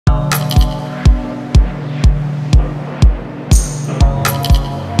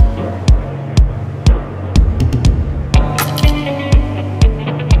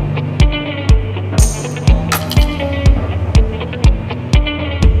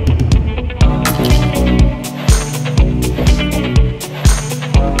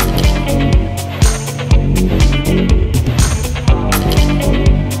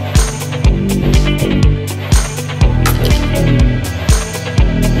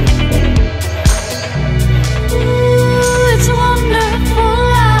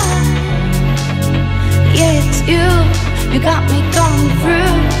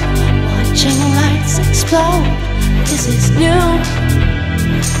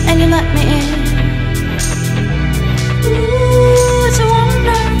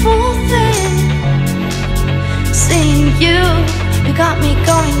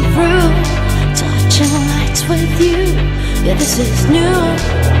Yeah, this is new,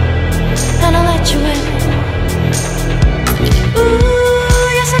 and I'll let you in. Ooh,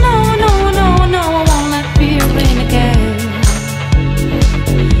 yes, I know, no, no, no, I won't let fear in again.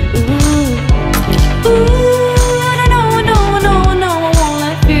 Ooh, ooh, no, no, no, no, I won't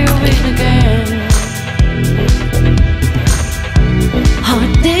let fear in again.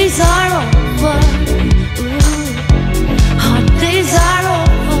 Hard days are over. Ooh, hard days are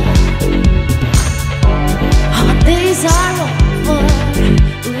over. Hard days are over.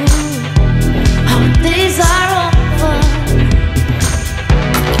 Ooh, hard days are over.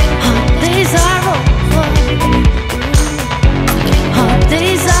 Hard days are over. Ooh, hard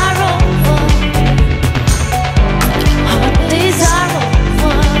days are over. Hard days are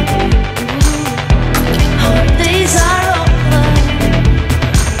over. Ooh, hard days are over.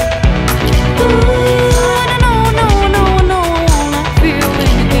 Ooh, no, no, no, no, I won't feel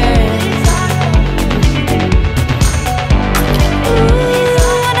it again. Ooh,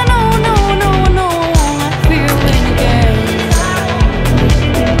 no, no, no, no, I won't feel it again.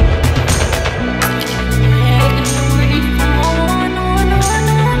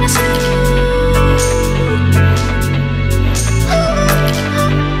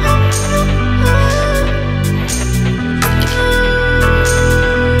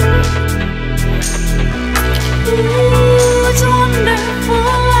 Ooh, it's wonderful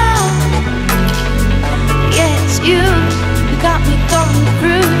how, yeah, it's you got me going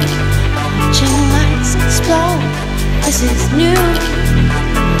through. Watching lights explode, this is new,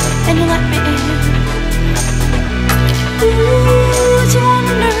 and you let me in. Ooh, it's a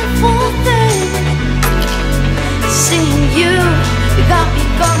wonderful thing, seeing you got me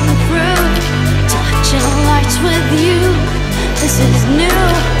going through. Touching lights with you, this is new.